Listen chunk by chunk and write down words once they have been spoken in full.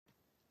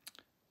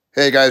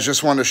Hey guys,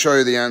 just wanted to show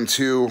you the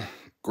N2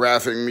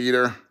 graphing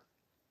meter,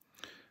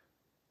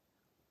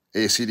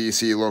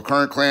 AC/DC low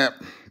current clamp.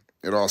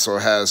 It also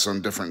has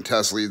some different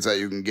test leads that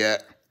you can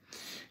get.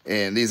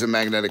 And these are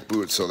magnetic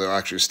boots, so they'll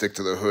actually stick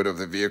to the hood of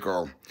the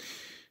vehicle.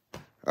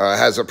 It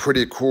has a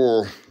pretty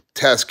cool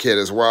test kit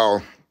as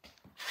well,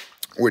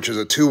 which is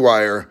a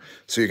 2-wire,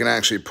 so you can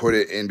actually put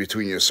it in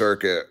between your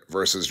circuit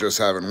versus just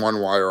having 1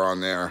 wire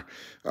on there,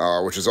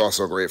 which is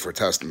also great for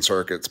testing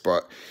circuits.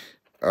 But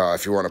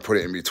if you want to put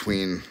it in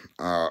between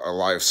a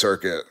live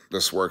circuit,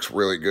 this works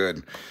really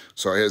good.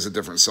 So here's the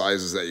different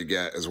sizes that you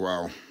get as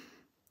well.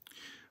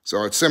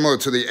 So it's similar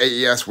to the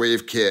AES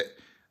wave kit,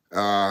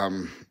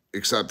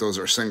 except those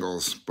are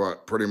singles,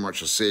 but pretty much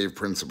the same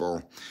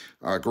principle.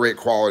 Great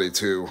quality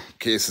too.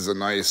 Cases are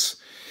nice.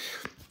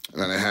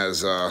 And then it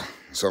has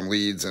some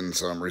leads and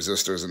some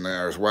resistors in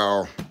there as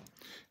well,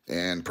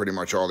 and pretty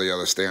much all the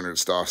other standard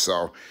stuff.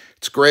 So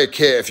it's a great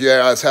kit. If you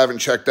guys haven't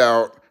checked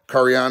out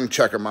Curien,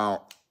 check them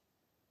out.